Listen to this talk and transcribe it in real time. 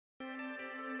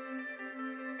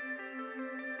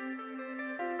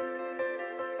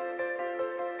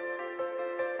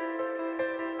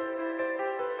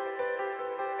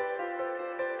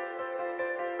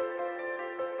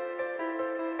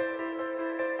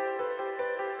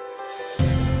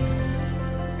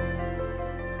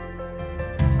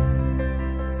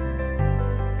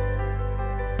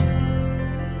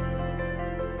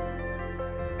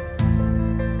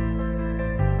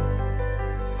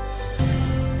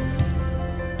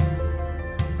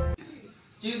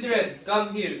Children,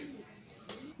 come here.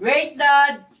 Wait,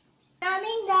 Dad!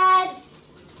 Coming, Dad!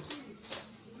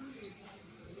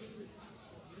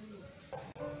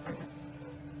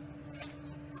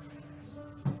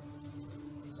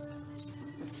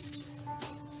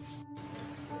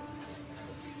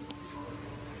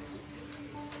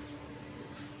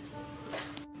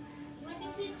 What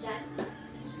is it, Dad?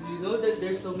 You know that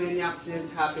there's so many accidents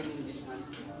happening this month.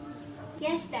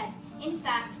 Yes, Dad. In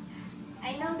fact,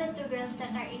 I know the two girls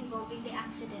that are involved in the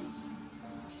accident.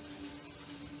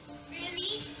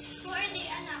 Really? Who are they,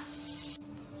 anak?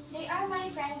 They are my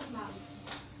friends, Mom.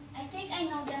 I think I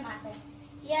know them, Ate.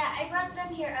 Yeah, I brought them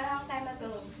here a long time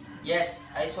ago. Yes,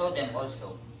 I saw them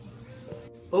also.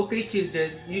 Okay,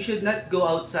 children, you should not go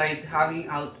outside hanging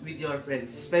out with your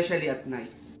friends, especially at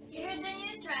night. You heard the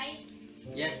news, right?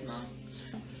 Yes, Mom.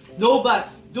 No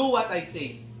buts! Do what I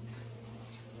say!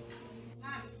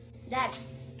 Mom, Dad,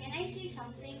 can I say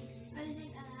something? What is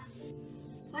it, anak?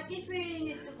 What if we really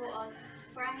need to go out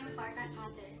for an important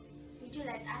matter? Would you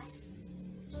let us?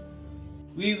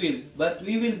 We will, but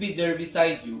we will be there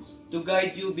beside you to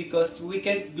guide you because we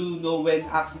can't know when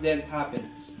accident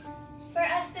happen. For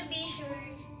us to be sure,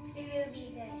 we will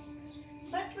be there.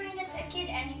 But we're not a kid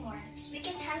anymore. We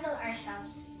can handle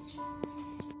ourselves.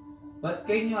 But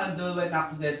can you handle when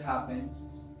accident happen?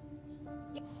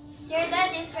 Your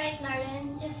dad is right,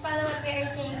 Lauren. Just follow what we are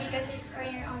saying because it's for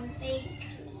your own sake.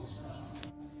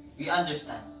 We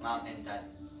understand, Mom and Dad.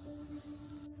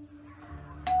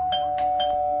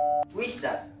 Who is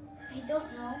that? I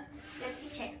don't know. Let me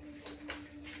check.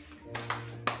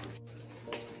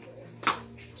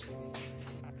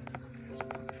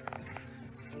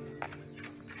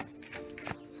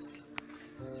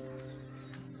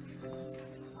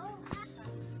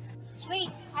 Wait,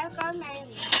 I'll call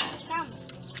Marilyn. Come.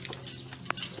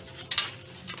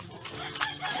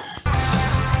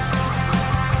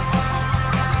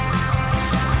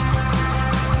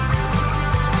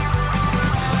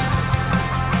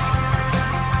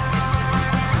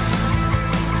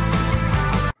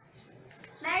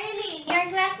 Marilyn, your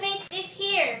classmates is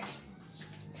here.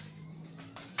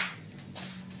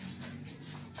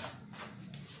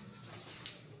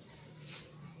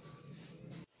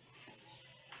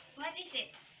 What is it?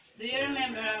 Do you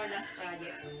remember our last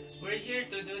project? We're here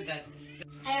to do that.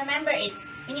 I remember it.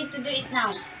 We need to do it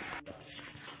now.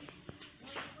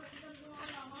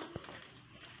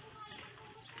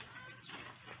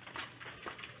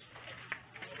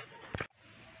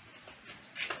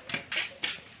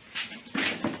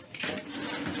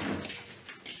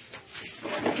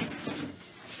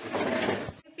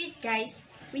 Repeat, guys.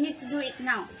 We need to do it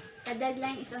now. The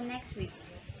deadline is on next week.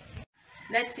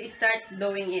 Let's start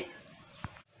doing it.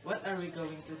 What are we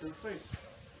going to do first?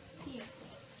 Here.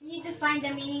 You need to find the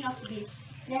meaning of this.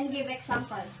 Then give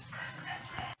example.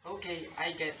 Okay,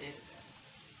 I get it.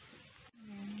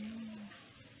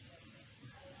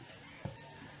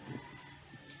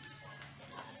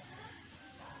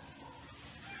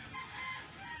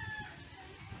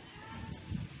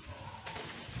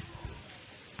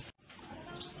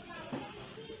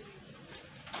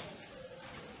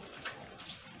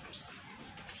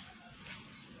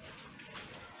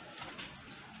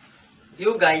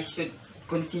 You guys should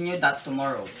continue that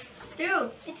tomorrow.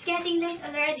 True. It's getting late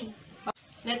already.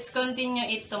 Let's continue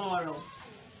it tomorrow.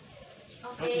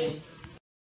 Okay.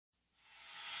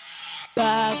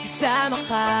 Pagkasama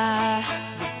ka,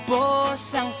 lubos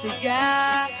ang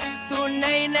saya.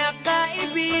 Tunay na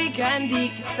kaibigan, di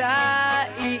kita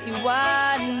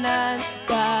iiwanan.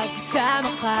 Pagkasama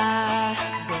ka,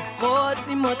 lungkot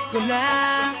limot ko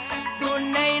na.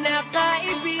 Tunay na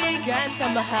kaibigan,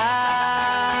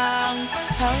 samahang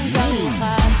hanggang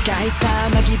wakas. Kahit pa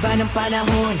mag-iba ng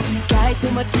panahon, kahit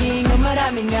tumating ang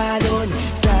maraming alon,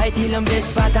 kahit ilang beses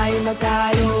pa tayo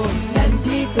magtalo,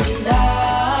 nandito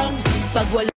lang pag wala.